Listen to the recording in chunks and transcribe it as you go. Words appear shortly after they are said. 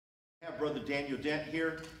Brother Daniel Dent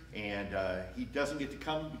here, and he doesn't get to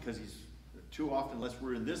come because he's too often, unless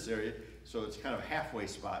we're in this area, so it's kind of a halfway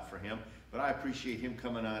spot for him. But I appreciate him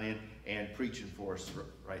coming on in and preaching for us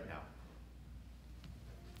right now.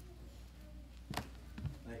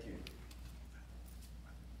 Thank you.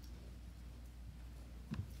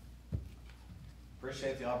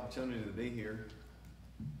 Appreciate the opportunity to be here.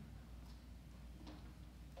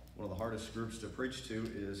 One of the hardest groups to preach to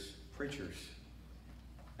is preachers.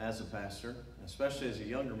 As a pastor, especially as a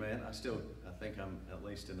younger man, I think I'm at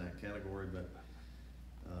least in that category, but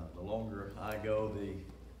the longer I go, the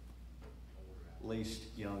least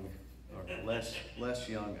young, or less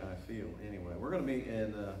young I feel. Anyway, we're going to be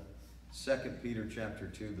in 2 Peter chapter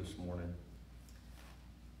 2 this morning.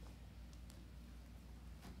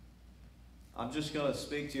 I'm just going to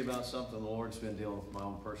speak to you about something the Lord's been dealing with my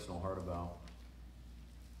own personal heart about.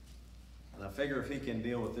 And I figure if he can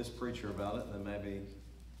deal with this preacher about it, then maybe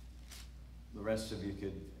the rest of you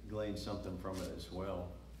could glean something from it as well.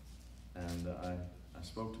 And I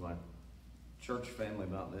spoke to my church family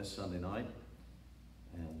about this Sunday night,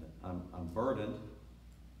 and I'm burdened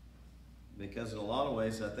because in a lot of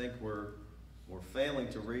ways I think we're failing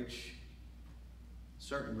to reach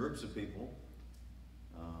certain groups of people.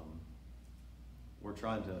 We're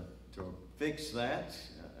trying to fix that,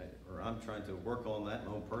 or I'm trying to work on that in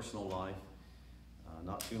my own personal life.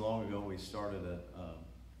 Not too long ago we started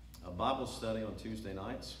a Bible study on Tuesday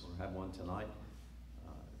nights. We'll have one tonight.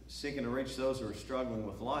 Seeking to reach those who are struggling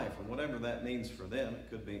with life, and whatever that means for them.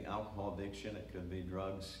 It could be alcohol addiction, it could be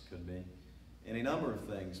drugs, it could be any number of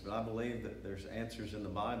things. But I believe that there's answers in the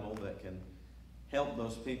Bible that can help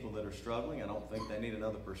those people that are struggling. I don't think they need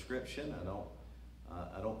another prescription.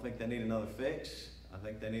 I don't think they need another fix. I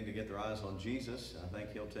think they need to get their eyes on Jesus. I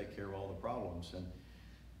think he'll take care of all the problems.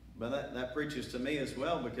 But that preaches to me as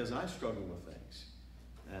well, because I struggle with things.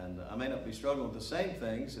 And I may not be struggling with the same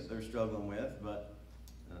things that they're struggling with, but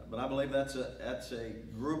I believe that's a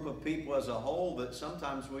group of people as a whole that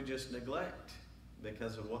sometimes we just neglect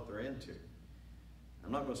because of what they're into.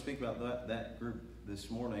 I'm not going to speak about that group this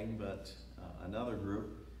morning, but another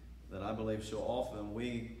group that I believe so often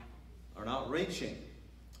we are not reaching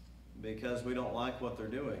because we don't like what they're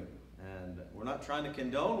doing. And we're not trying to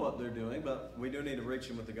condone what they're doing, but we do need to reach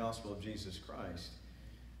them with the gospel of Jesus Christ.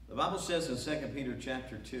 The Bible says in 2 Peter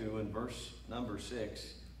chapter 2 and verse number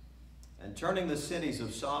 6, "And turning the cities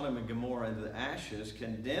of Sodom and Gomorrah into ashes,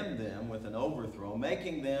 condemned them with an overthrow,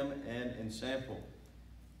 making them an ensample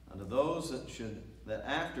unto those that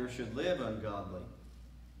after should live ungodly,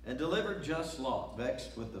 and delivered just Lot,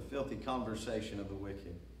 vexed with the filthy conversation of the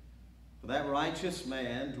wicked. For that righteous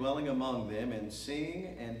man dwelling among them in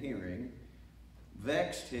seeing and hearing,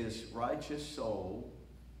 vexed his righteous soul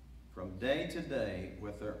from day to day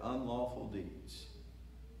with their unlawful deeds.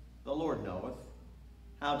 The Lord knoweth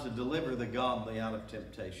how to deliver the godly out of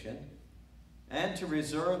temptation, and to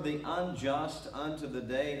reserve the unjust unto the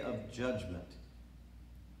day of judgment,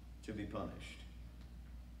 to be punished."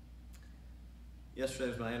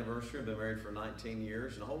 Yesterday was my anniversary. I've been married for 19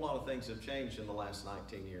 years, and a whole lot of things have changed in the last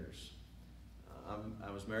 19 years. I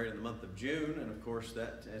was married in the month of June, and of course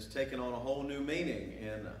that has taken on a whole new meaning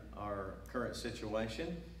in our current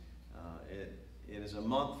situation. It is a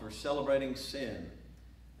month for celebrating sin,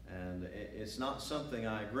 and it's not something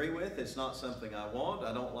I agree with. It's not something I want.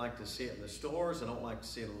 I don't like to see it in the stores. I don't like to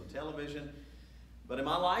see it on the television. But in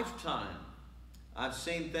my lifetime, I've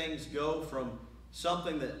seen things go from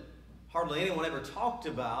something that hardly anyone ever talked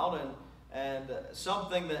about, and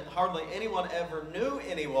something that hardly anyone ever knew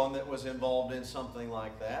anyone that was involved in something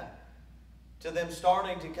like that, to them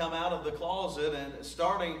starting to come out of the closet and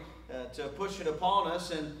starting to push it upon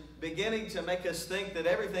us and beginning to make us think that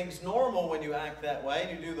everything's normal when you act that way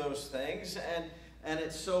and you do those things. And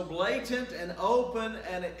it's so blatant and open,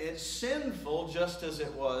 and it's sinful just as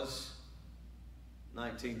it was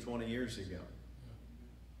 19, 20 years ago.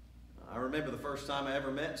 I remember the first time I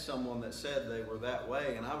ever met someone that said they were that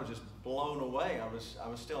way, and I was just blown away. I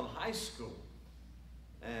was still in high school,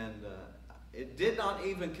 and it did not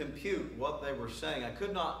even compute what they were saying. I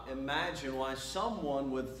could not imagine why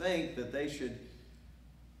someone would think that they should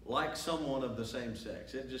like someone of the same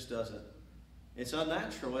sex. It just doesn't. It's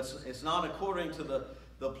unnatural. It's not according to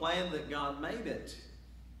the plan that God made it.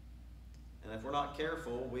 And if we're not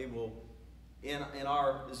careful, we will, in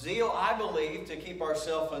our zeal, I believe, to keep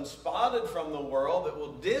ourselves unspotted from the world, that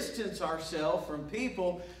will distance ourselves from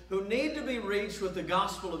people who need to be reached with the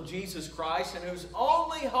gospel of Jesus Christ, and whose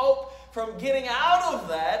only hope from getting out of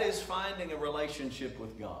that is finding a relationship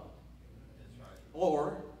with God.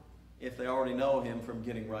 Or, if they already know Him, from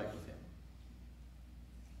getting right with Him.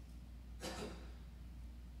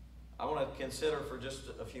 I want to consider for just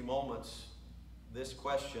a few moments this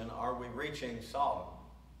question: are we reaching Sodom?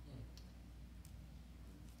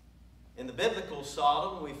 In the biblical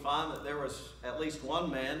Sodom, we find that there was at least one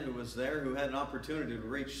man who was there who had an opportunity to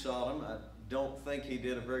reach Sodom. I don't think he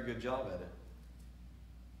did a very good job at it.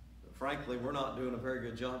 But frankly, we're not doing a very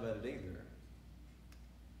good job at it either.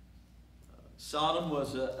 Sodom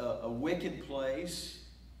was a wicked place,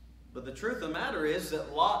 but the truth of the matter is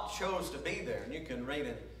that Lot chose to be there. And you can read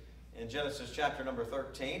it in Genesis chapter number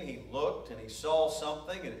 13. He looked and he saw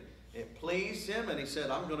something and it pleased him, and he said,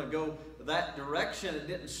 I'm going to go that direction. It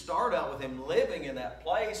didn't start out with him living in that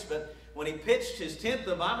place, but when he pitched his tent,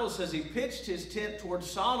 the Bible says he pitched his tent towards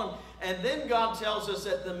Sodom, and then God tells us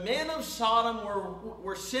that the men of Sodom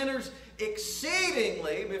were sinners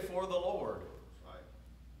exceedingly before the Lord. Right.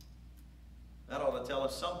 That ought to tell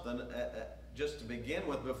us something just to begin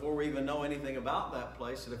with, before we even know anything about that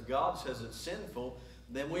place, that if God says it's sinful,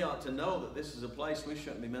 then we ought to know that this is a place we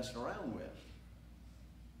shouldn't be messing around with.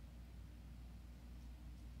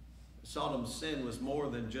 Sodom's sin was more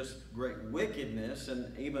than just great wickedness,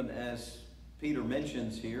 and even as Peter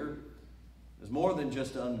mentions here, it was more than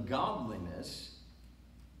just ungodliness.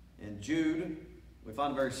 In Jude, we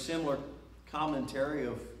find a very similar commentary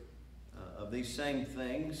of these same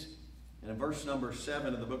things. And in verse number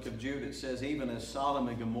 7 of the book of Jude, it says, even as Sodom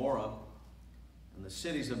and Gomorrah and the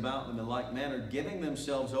cities about them in like manner, giving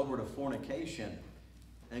themselves over to fornication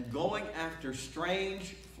and going after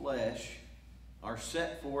strange flesh, are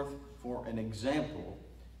set forth for an example,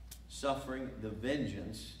 suffering the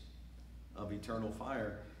vengeance of eternal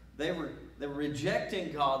fire. They were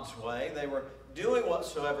rejecting God's way. They were doing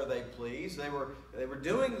whatsoever they pleased. They were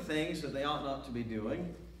doing things that they ought not to be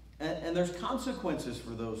doing. And there's consequences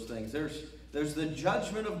for those things. There's the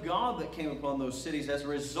judgment of God that came upon those cities as a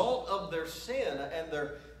result of their sin and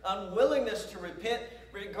their unwillingness to repent,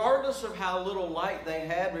 regardless of how little light they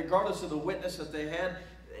had, regardless of the witness that they had.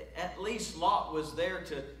 At least Lot was there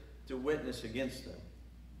to witness against them.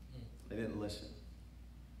 They didn't listen.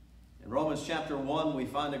 In Romans chapter 1, we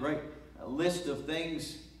find a great list of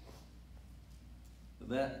things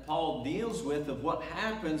that Paul deals with of what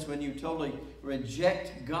happens when you totally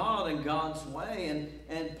reject God and God's way.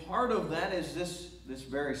 And part of that is this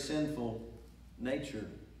very sinful nature.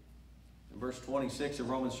 In verse 26 of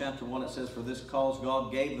Romans chapter 1, it says, for this cause God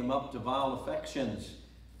gave them up to vile affections.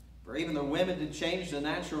 For even the women did change the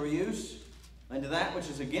natural use into that which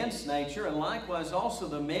is against nature, and likewise also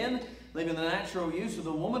the men, leaving the natural use of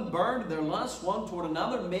the woman, burned their lust one toward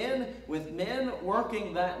another, men with men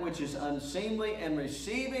working that which is unseemly, and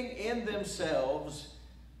receiving in themselves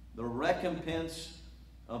the recompense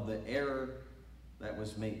of the error that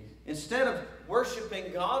was meet. Instead of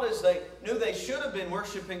worshiping God as they knew they should have been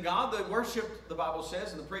worshiping God, they worshiped, the Bible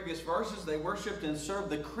says in the previous verses, they worshiped and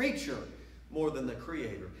served the creature more than the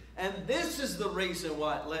Creator. And this is the reason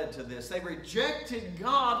why it led to this. They rejected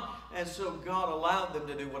God, and so God allowed them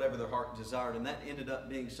to do whatever their heart desired, and that ended up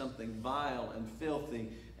being something vile and filthy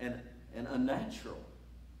and unnatural.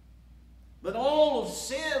 But all of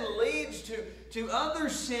sin leads to other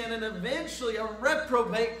sin, and eventually a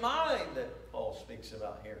reprobate mind that Paul speaks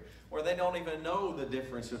about here, where they don't even know the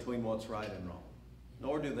difference between what's right and wrong,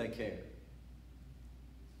 nor do they care.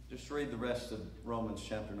 Just read the rest of Romans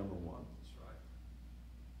chapter number 1.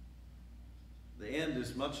 The end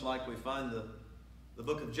is much like we find the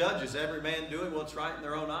book of Judges, every man doing what's right in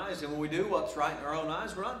their own eyes. And when we do what's right in our own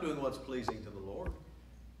eyes, we're not doing what's pleasing to the Lord.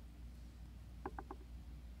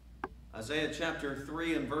 Isaiah chapter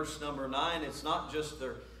 3 and verse number 9, it's not just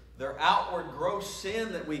their outward gross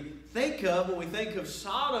sin that we think of when we think of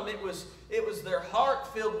Sodom. It was their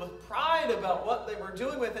heart filled with pride about what they were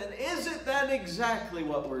doing with. And isn't that exactly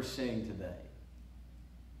what we're seeing today?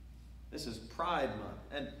 This is Pride Month.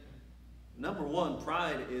 And number one,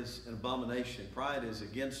 pride is an abomination. Pride is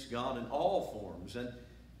against God in all forms. And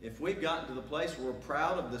if we've gotten to the place where we're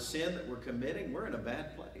proud of the sin that we're committing, we're in a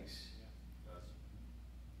bad place.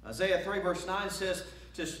 Isaiah 3 verse 9 says,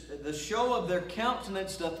 the show of their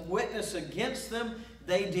countenance doth witness against them.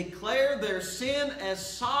 They declare their sin as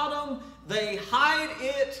Sodom. They hide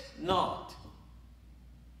it not.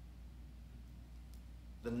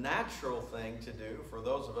 The natural thing to do for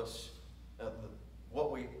those of us, what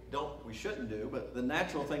we shouldn't do, but the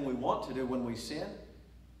natural thing we want to do when we sin,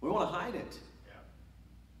 we want to hide it. Yeah.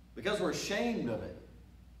 Because we're ashamed of it.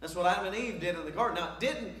 That's what Adam and Eve did in the garden. Now, it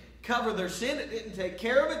didn't cover their sin. It didn't take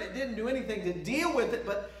care of it. It didn't do anything to deal with it,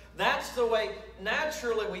 but that's the way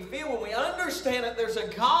naturally we feel when we understand that there's a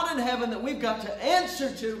God in heaven that we've got to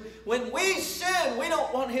answer to. When we sin, we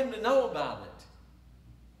don't want Him to know about it.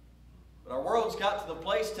 But our world's got to the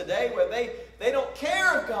place today where they don't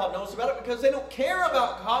care if God knows about it because they don't care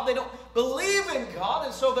about God. They don't believe in God.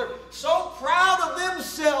 And so they're so proud of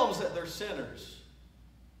themselves that they're sinners.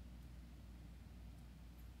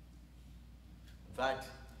 In fact,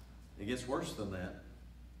 it gets worse than that.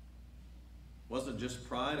 It wasn't just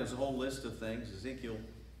pride. There's a whole list of things. Ezekiel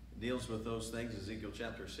deals with those things. Ezekiel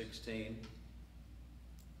chapter 16.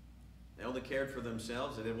 They only cared for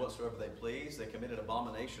themselves. They did whatsoever they pleased. They committed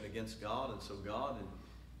abomination against God, and so God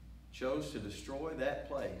chose to destroy that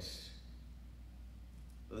place.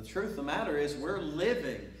 But the truth of the matter is we're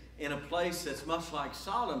living in a place that's much like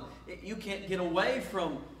Sodom. You can't get away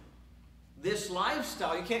from this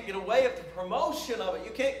lifestyle. You can't get away from the promotion of it.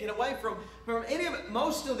 You can't get away from any of it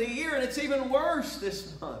most of the year, and it's even worse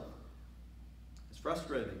this month. It's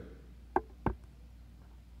frustrating.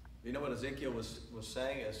 You know what Ezekiel was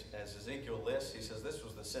saying as Ezekiel lists? He says this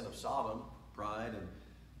was the sin of Sodom, pride and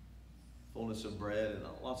fullness of bread and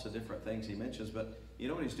lots of different things he mentions. But you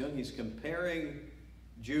know what he's doing? He's comparing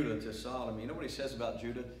Judah to Sodom. You know what he says about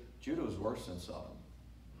Judah? Judah was worse than Sodom.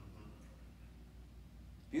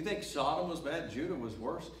 If you think Sodom was bad, Judah was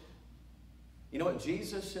worse. You know what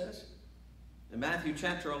Jesus says? In Matthew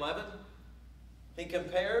chapter 11, he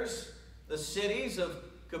compares the cities of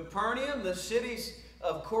Capernaum, the cities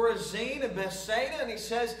of Chorazin and Bethsaida, and he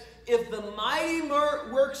says, if the mighty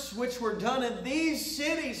works which were done in these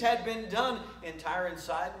cities had been done in Tyre and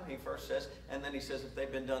Sidon, he first says, and then he says, if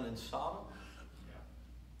they'd been done in Sodom,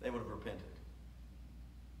 they would have repented.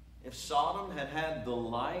 If Sodom had had the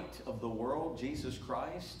light of the world, Jesus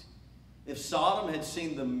Christ, if Sodom had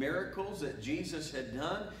seen the miracles that Jesus had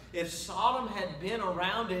done, if Sodom had been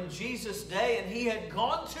around in Jesus' day and he had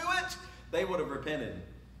gone to it, they would have repented.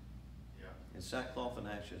 In sackcloth and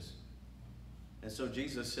ashes. And so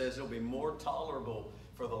Jesus says it'll be more tolerable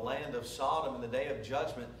for the land of Sodom in the day of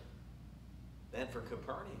judgment than for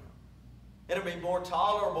Capernaum. It'll be more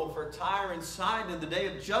tolerable for Tyre and Sidon in the day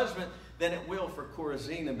of judgment than it will for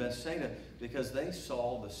Chorazin and Bethsaida, because they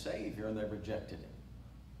saw the Savior and they rejected him.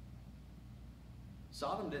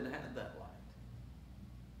 Sodom didn't have that light.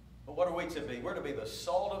 But what are we to be? We're to be the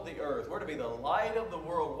salt of the earth. We're to be the light of the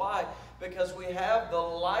world. Why? Because we have the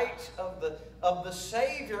light of the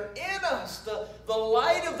Savior in us. The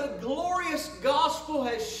light of the glorious gospel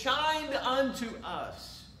has shined unto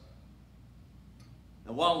us.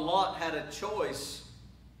 And while Lot had a choice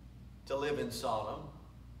to live in Sodom,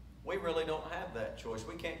 we really don't have that choice.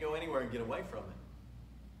 We can't go anywhere and get away from it.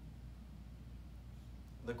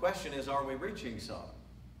 The question is, are we reaching Sodom?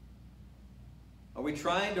 Are we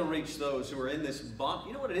trying to reach those who are in this bond?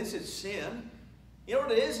 You know what it is? It's sin. You know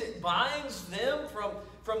what it is? It binds them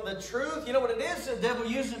from the truth. You know what it is? The devil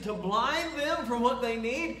uses it to blind them from what they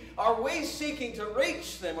need. Are we seeking to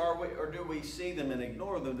reach them? Or do we see them and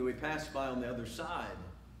ignore them? Do we pass by on the other side?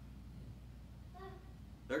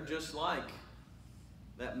 They're just like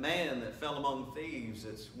that man that fell among thieves,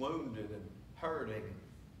 that's wounded and hurting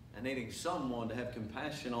and needing someone to have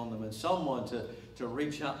compassion on them, and someone to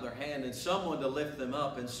reach out their hand, and someone to lift them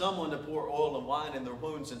up, and someone to pour oil and wine in their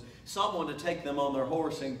wounds, and someone to take them on their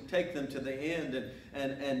horse and take them to the end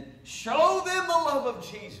and show them the love of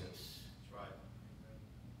Jesus. That's right.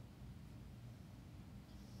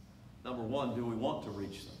 Number one, do we want to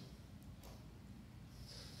reach them?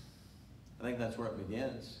 I think that's where it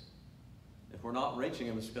begins. If we're not reaching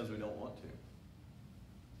them, it's because we don't want to.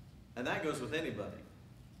 And that goes with anybody.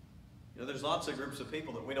 You know, there's lots of groups of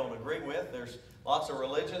people that we don't agree with. There's lots of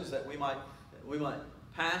religions that we might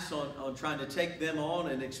pass on trying to take them on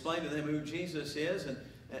and explain to them who Jesus is. And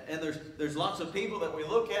there's lots of people that we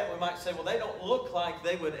look at and we might say, well, they don't look like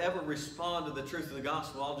they would ever respond to the truth of the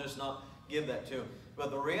gospel. I'll just not give that to them.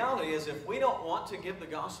 But the reality is, if we don't want to give the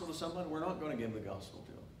gospel to someone, we're not going to give the gospel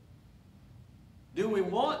to them. Do we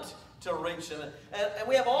want to reach them? And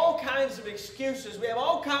we have all kinds of excuses. We have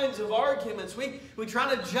all kinds of arguments. We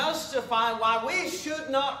try to justify why we should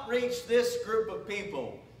not reach this group of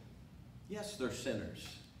people. Yes, they're sinners.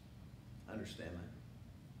 I understand that.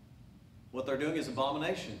 What they're doing is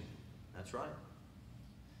abomination. That's right.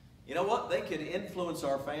 You know what? They can influence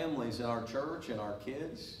our families and our church and our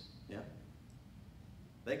kids. Yeah.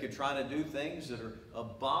 They could try to do things that are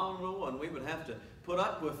abominable, and we would have to put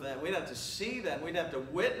up with that. We'd have to see that. We'd have to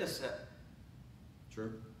witness that.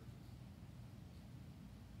 True.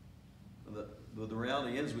 The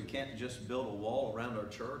reality is, we can't just build a wall around our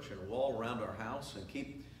church and a wall around our house and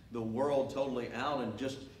keep the world totally out and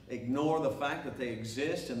just ignore the fact that they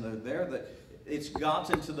exist and they're there. That it's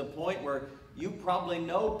gotten to the point where you probably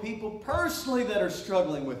know people personally that are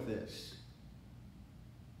struggling with this.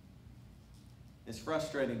 It's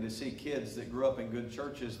frustrating to see kids that grew up in good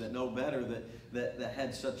churches that know better, that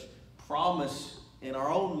had such promise in our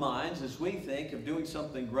own minds as we think of doing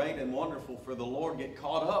something great and wonderful for the Lord, get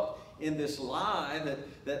caught up in this lie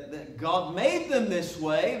that God made them this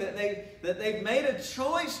way, that they've made a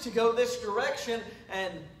choice to go this direction,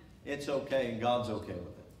 and it's okay and God's okay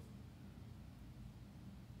with it.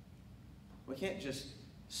 We can't just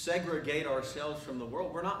segregate ourselves from the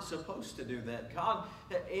world. We're not supposed to do that. God,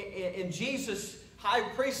 in Jesus' high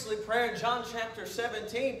priestly prayer in John chapter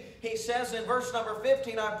 17, he says in verse number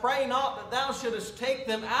 15, I pray not that thou shouldest take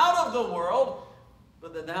them out of the world,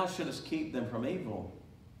 but that thou shouldest keep them from evil.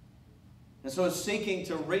 And so it's seeking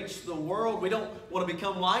to reach the world. We don't want to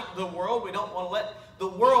become like the world. We don't want to let the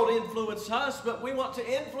world influence us, but we want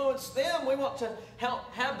to influence them. We want to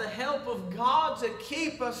have the help of God to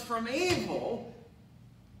keep us from evil,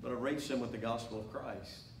 but to reach them with the gospel of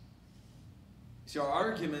Christ. See, our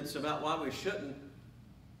arguments about why we shouldn't,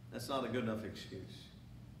 that's not a good enough excuse.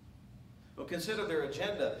 But consider their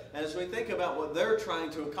agenda. And as we think about what they're trying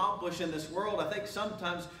to accomplish in this world, I think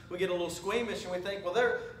sometimes we get a little squeamish and we think, well,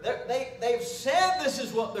 they've said this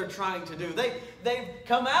is what they're trying to do. They've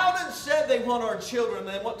come out and said they want our children.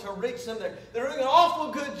 They want to reach them. They're doing an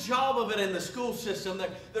awful good job of it in the school system.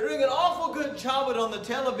 They're doing an awful good job of it on the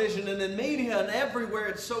television and in media and everywhere.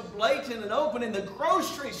 It's so blatant and open in the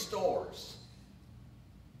grocery stores.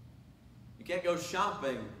 You can't go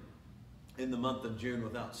shopping in the month of June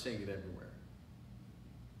without seeing it everywhere.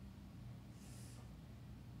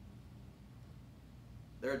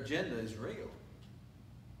 Their agenda is real.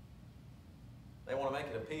 They want to make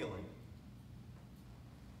it appealing.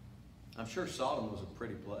 I'm sure Sodom was a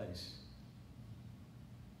pretty place.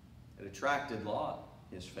 It attracted Lot,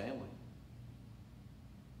 his family.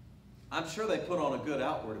 I'm sure they put on a good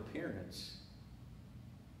outward appearance.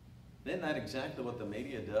 Isn't that exactly what the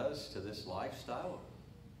media does to this lifestyle?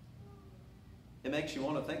 It makes you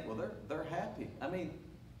want to think, well, they're happy. I mean,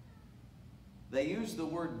 they use the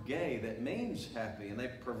word gay that means happy, and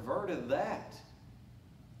they've perverted that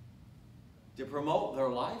to promote their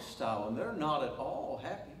lifestyle, and they're not at all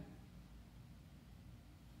happy.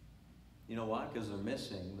 You know why? Because they're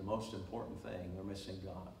missing the most important thing. They're missing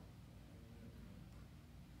God.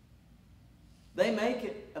 They make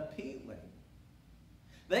it appealing.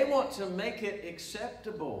 They want to make it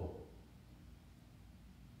acceptable.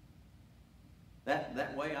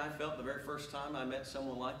 That way I felt the very first time I met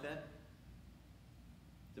someone like that.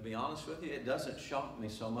 To be honest with you, it doesn't shock me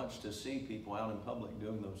so much to see people out in public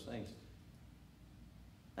doing those things.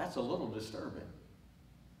 That's a little disturbing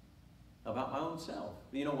about my own self.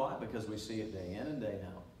 You know why? Because we see it day in and day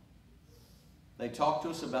out. They talk to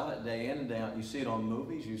us about it day in and day out. You see it on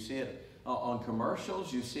movies, you see it on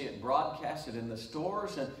commercials, you see it broadcasted in the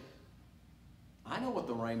stores, and I know what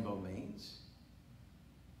the rainbow means.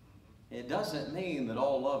 It doesn't mean that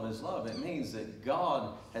all love is love. It means that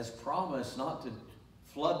God has promised not to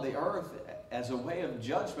flood the earth as a way of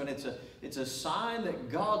judgment. It's a sign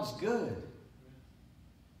that God's good.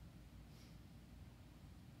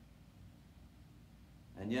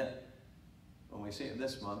 And yet, when we see it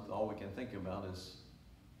this month, all we can think about is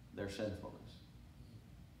their sinfulness.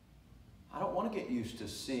 I don't want to get used to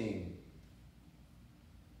seeing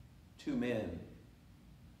two men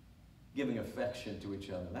giving affection to each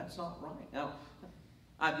other. That's not right. Now,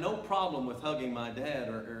 I have no problem with hugging my dad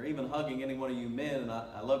or even hugging any one of you men, and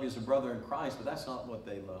I love you as a brother in Christ, but that's not what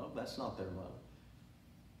they love. That's not their love.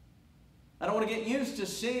 I don't want to get used to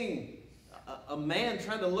seeing a man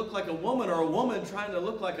trying to look like a woman or a woman trying to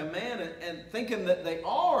look like a man and thinking that they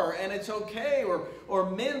are and it's okay, or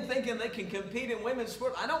men thinking they can compete in women's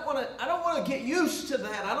sport. I don't want to get used to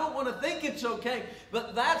that. I don't want to think it's okay,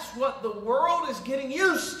 but that's what the world is getting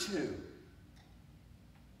used to.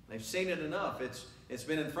 They've seen it enough. It's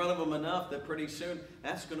been in front of them enough that pretty soon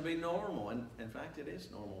that's going to be normal. And in fact, it is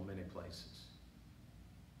normal in many places.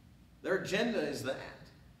 Their agenda is that.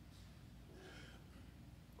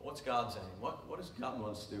 What's God's aim? What does God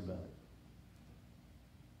want us to do about it?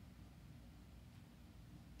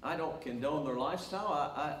 I don't condone their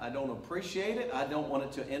lifestyle. I don't appreciate it. I don't want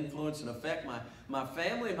it to influence and affect my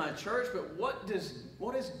family, my church. But what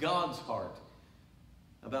is God's heart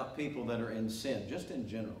about people that are in sin, just in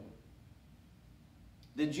general?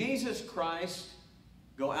 Did Jesus Christ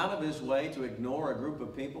go out of his way to ignore a group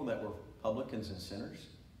of people that were publicans and sinners?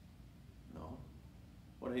 No.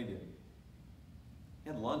 What did he do? He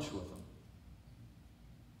had lunch with them.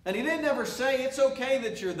 And he didn't ever say it's okay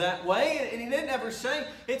that you're that way. And he didn't ever say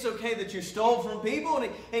it's okay that you stole from people.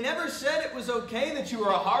 And he never said it was okay that you were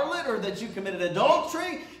a harlot or that you committed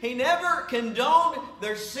adultery. He never condoned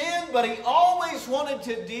their sin, but he always wanted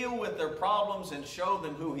to deal with their problems and show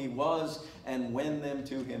them who he was and win them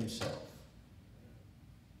to himself.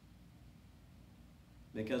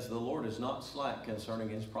 Because the Lord is not slack concerning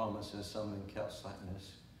his promises, some men count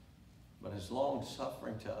slackness, but is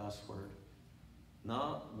long-suffering to usward,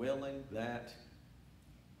 not willing that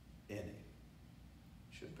any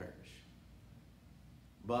should perish,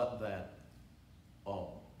 but that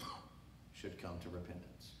all should come to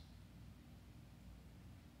repentance.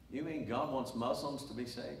 You mean God wants Muslims to be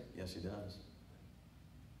saved? Yes, he does.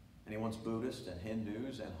 And he wants Buddhists and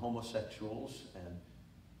Hindus and homosexuals and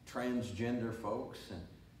transgender folks. And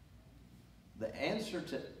the answer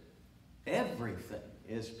to everything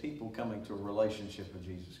is people coming to a relationship with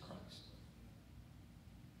Jesus Christ.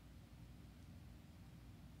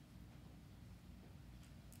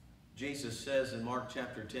 Jesus says in Mark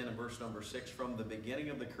chapter 10 and verse number 6, from the beginning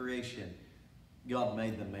of the creation, God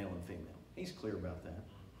made them male and female. He's clear about that.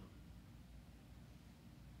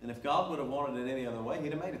 And if God would have wanted it any other way,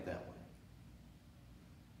 he'd have made it that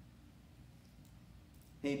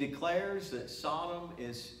way. He declares that Sodom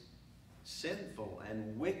is sinful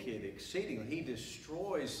and wicked exceedingly. He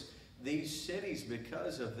destroys these cities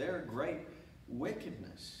because of their great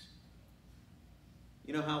wickedness.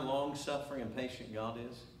 You know how long-suffering and patient God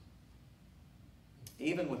is?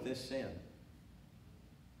 Even with this sin.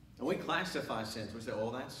 And we classify sins. We say,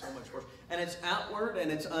 oh, that's so much worse. And it's outward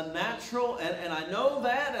and it's unnatural. And I know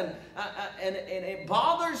that. And it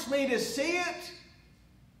bothers me to see it.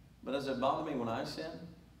 But does it bother me when I sin?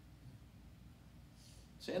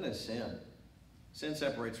 Sin is sin. Sin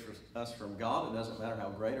separates us from God. It doesn't matter how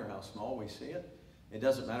great or how small we see it. It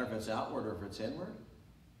doesn't matter if it's outward or if it's inward.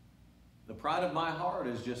 The pride of my heart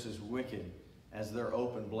is just as wicked as their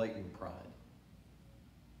open, blatant pride.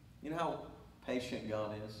 You know how patient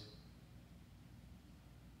God is?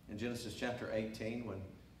 In Genesis chapter 18, when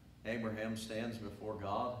Abraham stands before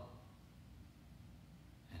God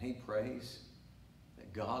and he prays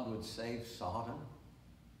that God would save Sodom.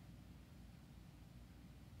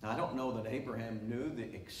 Now, I don't know that Abraham knew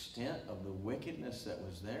the extent of the wickedness that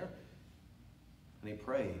was there. And he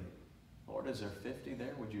prayed, Lord, is there 50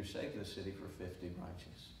 there? Would you save the city for 50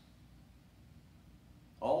 righteous?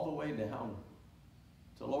 All the way down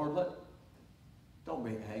to, Lord, don't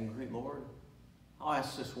be angry, Lord. I'll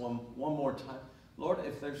ask this one more time. Lord,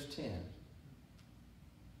 if there's 10,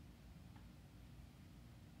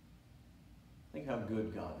 think how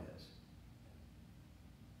good God is.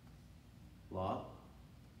 Lot,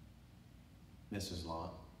 Mrs.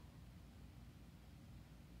 Lot,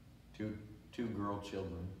 two girl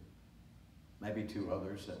children, maybe two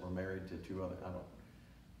others that were married to two other,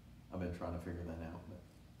 I've been trying to figure that out. But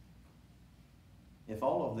if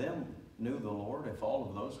all of them knew the Lord, if all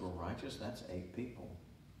of those were righteous, that's 8 people.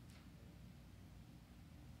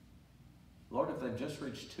 Lord, if they've just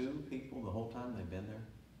reached 2 people the whole time they've been there.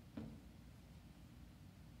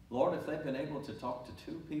 Lord, if they've been able to talk to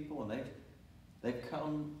 2 people and they've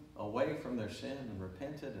come away from their sin and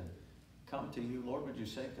repented and come to you, Lord, would you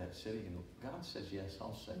save that city? And God says, yes,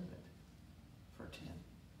 I'll save it for 10.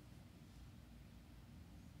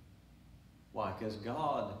 Why? Because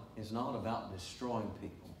God is not about destroying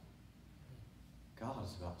people. God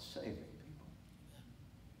is about saving people.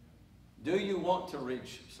 Do you want to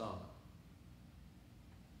reach Sodom?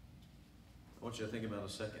 I want you to think about a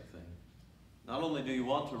second thing. Not only do you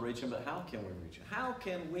want to reach them, but how can we reach them? How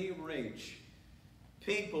can we reach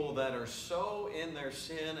people that are so in their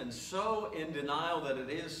sin and so in denial that it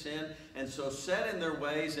is sin and so set in their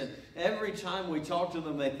ways, and every time we talk to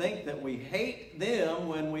them they think that we hate them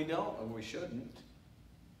when we don't, and we shouldn't?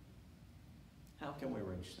 How can we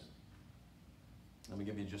reach them? Let me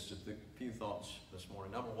give you just a few thoughts this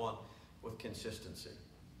morning. Number one, with consistency.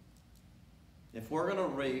 If we're going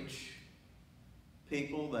to reach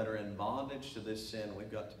people that are in bondage to this sin,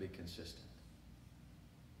 we've got to be consistent.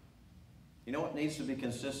 You know what needs to be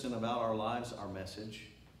consistent about our lives? Our message.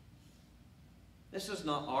 This is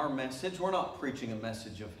not our message. We're not preaching a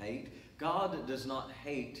message of hate. God does not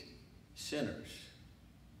hate sinners.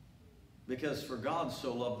 Because for God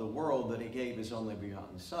so loved the world that he gave his only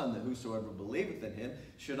begotten Son, that whosoever believeth in him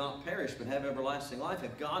should not perish but have everlasting life.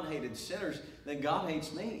 If God hated sinners, then God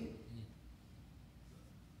hates me.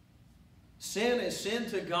 Sin is sin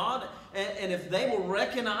to God, and if they will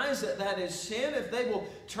recognize that that is sin, if they will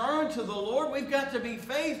turn to the Lord, we've got to be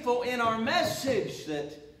faithful in our message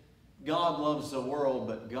that God loves the world,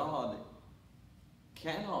 but God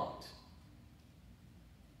cannot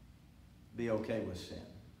be okay with sin.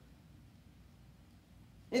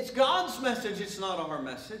 It's God's message, it's not our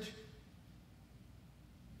message.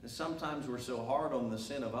 And sometimes we're so hard on the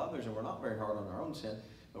sin of others, and we're not very hard on our own sin,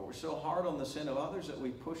 but we're so hard on the sin of others that we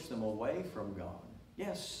push them away from God.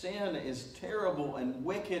 Yes, sin is terrible and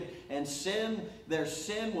wicked, and their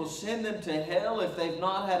sin will send them to hell if they've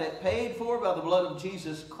not had it paid for by the blood of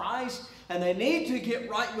Jesus Christ, and they need to get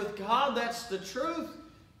right with God. That's the truth.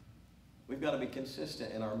 We've got to be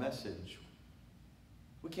consistent in our message.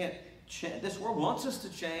 We can't change. This world wants us to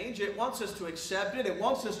change. It wants us to accept it. It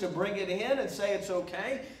wants us to bring it in and say it's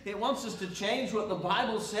okay. It wants us to change what the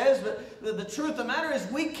Bible says, but the truth of the matter is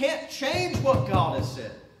we can't change what God has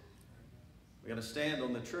said. We've got to stand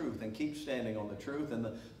on the truth and keep standing on the truth. And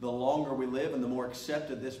the longer we live and the more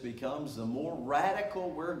accepted this becomes, the more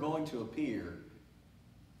radical we're going to appear.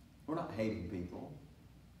 We're not hating people.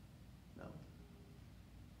 No.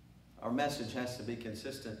 Our message has to be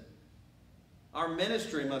consistent. Our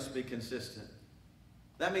ministry must be consistent.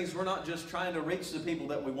 That means we're not just trying to reach the people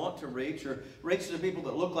that we want to reach, or reach the people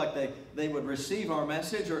that look like they would receive our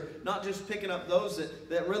message, or not just picking up those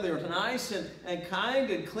that really are nice and kind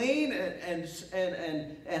and clean and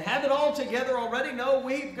have it all together already. No,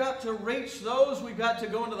 we've got to reach those. We've got to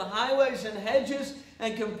go into the highways and hedges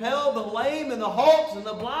and compel the lame and the halt and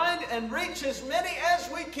the blind and reach as many as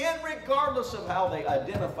we can, regardless of how they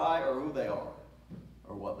identify or who they are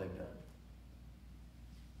or what they've done.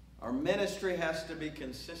 Our ministry has to be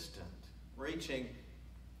consistent, reaching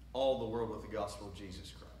all the world with the gospel of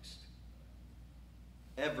Jesus Christ.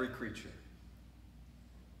 Every creature.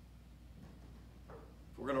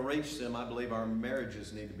 If we're going to reach them, I believe our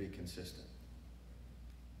marriages need to be consistent.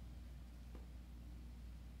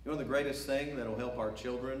 You know, the greatest thing that will help our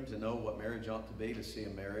children to know what marriage ought to be, to see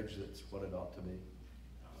a marriage that's what it ought to be.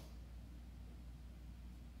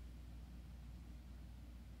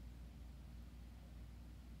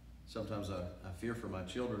 Sometimes I fear for my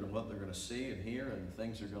children and what they're going to see and hear, and the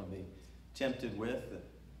things they're going to be tempted with that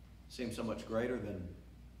seem so much greater than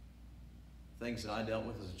things that I dealt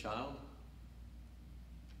with as a child.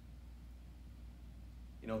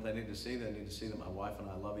 You know what they need to see? They need to see that my wife and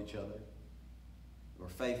I love each other. We're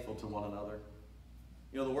faithful to one another.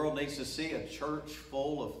 You know, the world needs to see a church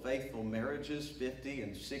full of faithful marriages, 50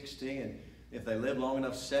 and 60, and if they live long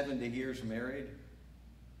enough, 70 years married.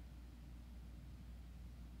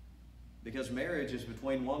 Because marriage is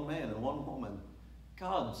between one man and one woman.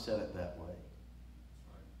 God said it that way.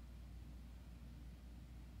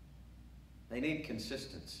 They need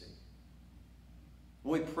consistency.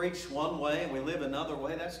 When we preach one way and we live another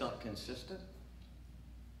way, that's not consistent.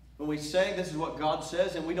 When we say this is what God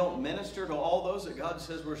says and we don't minister to all those that God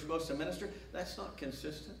says we're supposed to minister, that's not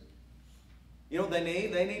consistent. You know what they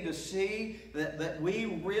need? They need to see that we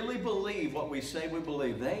really believe what we say we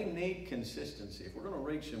believe. They need consistency. If we're going to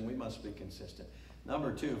reach them, we must be consistent.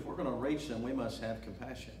 Number two, if we're going to reach them, we must have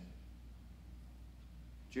compassion.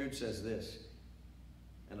 Jude says this,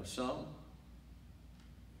 and of some,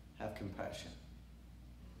 have compassion,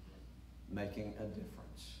 making a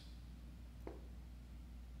difference.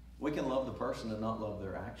 We can love the person and not love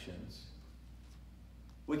their actions.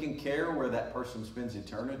 We can care where that person spends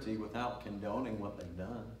eternity without condoning what they've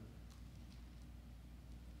done.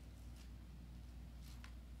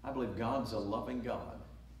 I believe God's a loving God.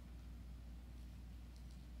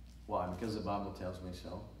 Why? Because the Bible tells me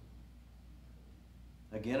so.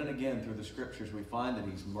 Again and again through the Scriptures we find that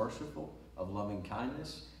He's merciful, of loving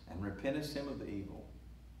kindness, and repenteth Him of the evil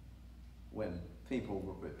when people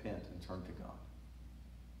will repent and turn to God.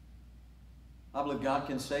 I believe God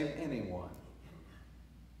can save anyone.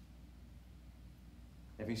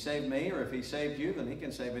 If He saved me or if He saved you, then He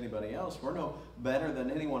can save anybody else. We're no better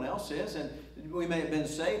than anyone else is. And we may have been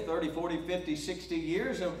saved 30, 40, 50, 60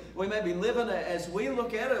 years. And we may be living, as we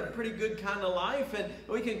look at it, a pretty good kind of life. And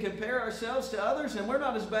we can compare ourselves to others. And we're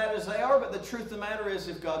not as bad as they are. But the truth of the matter is,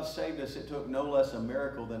 if God saved us, it took no less a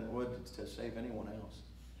miracle than it would to save anyone else.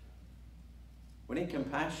 We need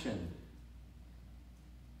compassion.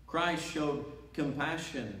 Christ showed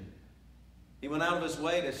compassion. He went out of His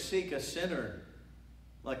way to seek a sinner,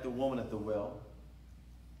 like the woman at the well,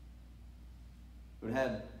 who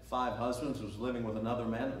had 5 husbands, was living with another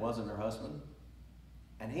man that wasn't her husband.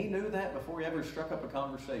 And He knew that before He ever struck up a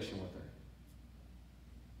conversation with her.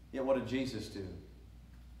 Yet what did Jesus do?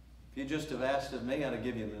 If you just have asked of me, I'd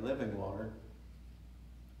give you the living water.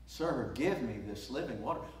 Sir, give me this living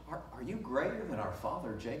water. Are you greater than our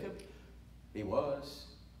father Jacob? He was.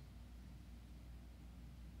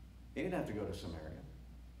 He didn't have to go to Samaria.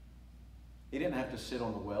 He didn't have to sit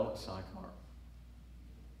on the well at Sychar.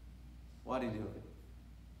 Why did He do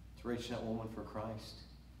it? To reach that woman for Christ.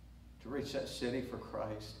 to reach that city for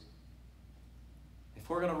Christ. If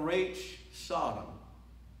we're going to reach Sodom,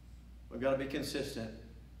 we've got to be consistent.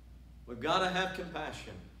 We've got to have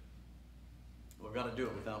compassion. We've got to do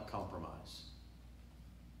it without compromise.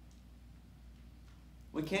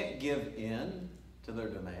 We can't give in to their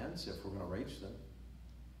demands if we're going to reach them.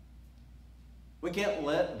 We can't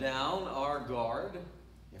let down our guard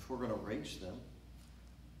if we're going to reach them.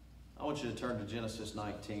 I want you to turn to Genesis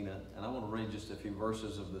 19, and I want to read just a few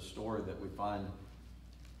verses of the story that we find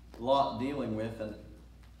Lot dealing with. And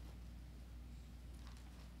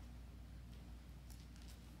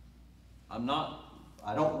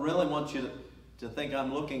I don't really want you to think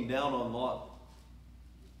I'm looking down on Lot,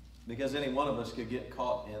 because any one of us could get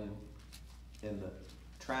caught in the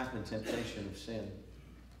trap and temptation of sin.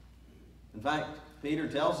 In fact, Peter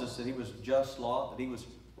tells us that he was just Lot, that he was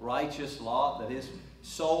righteous Lot, that his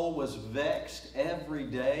soul was vexed every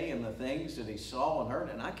day in the things that he saw and heard.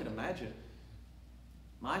 And I can imagine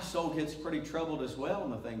my soul gets pretty troubled as well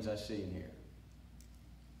in the things I see and hear.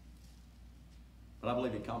 But I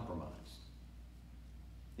believe he compromised.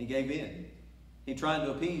 He gave in. He tried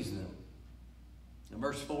to appease them. In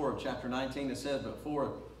verse 4 of chapter 19 it says,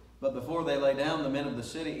 But before they lay down, the men of the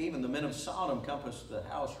city, even the men of Sodom, compassed the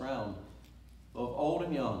house round, both old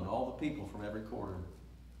and young, all the people from every quarter.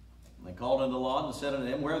 And they called unto Lot and said unto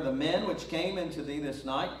him, Where are the men which came into thee this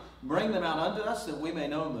night? Bring them out unto us, that we may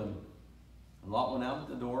know them. And Lot went out at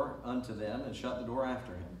the door unto them, and shut the door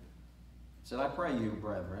after him. He said, I pray you,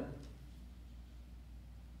 brethren,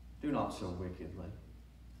 do not so wickedly.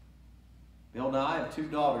 Behold, now I have 2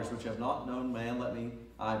 daughters which have not known man. Let me,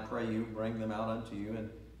 I pray you, bring them out unto you. And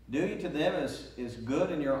do ye to them as is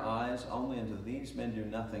good in your eyes, only unto these men do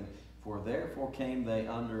nothing. For therefore came they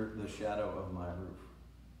under the shadow of my roof.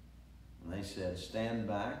 And they said, Stand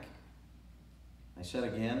back. They said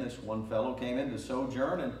again, This one fellow came in to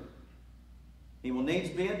sojourn, and he will needs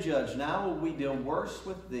be a judge. Now will we deal worse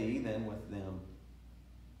with thee than with them.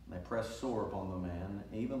 And they pressed sore upon the man,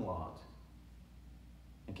 even Lot,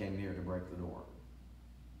 and came near to break the door.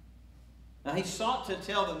 Now he sought to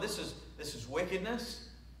tell them, this is wickedness.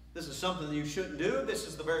 This is something that you shouldn't do. This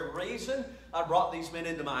is the very reason I brought these men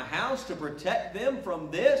into my house, to protect them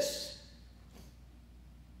from this.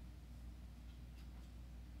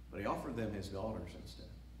 But he offered them his daughters instead.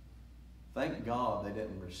 Thank God they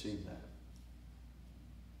didn't receive that.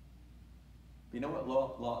 But you know what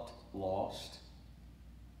Lot lost?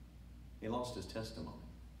 He lost his testimony.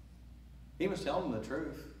 He was telling them the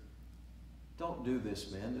truth. Don't do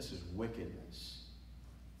this, men. This is wickedness.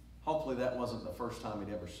 Hopefully that wasn't the first time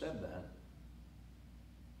he'd ever said that.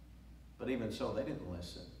 But even so, they didn't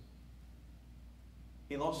listen.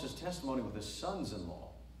 He lost his testimony with his sons-in-law.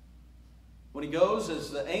 When he goes,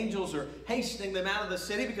 as the angels are hastening them out of the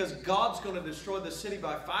city because God's going to destroy the city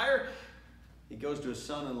by fire, he goes to his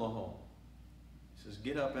son-in-law home. He says,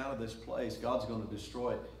 Get up out of this place. God's going to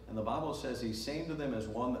destroy it. And the Bible says he seemed to them as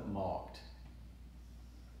one that mocked.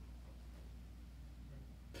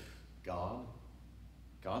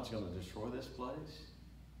 God's going to destroy this place?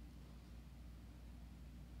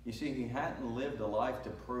 You see, he hadn't lived a life to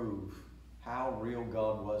prove how real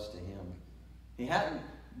God was to him. He hadn't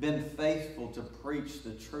been faithful to preach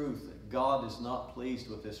the truth that God is not pleased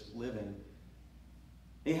with this living.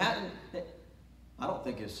 I don't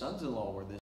think his sons-in-law were this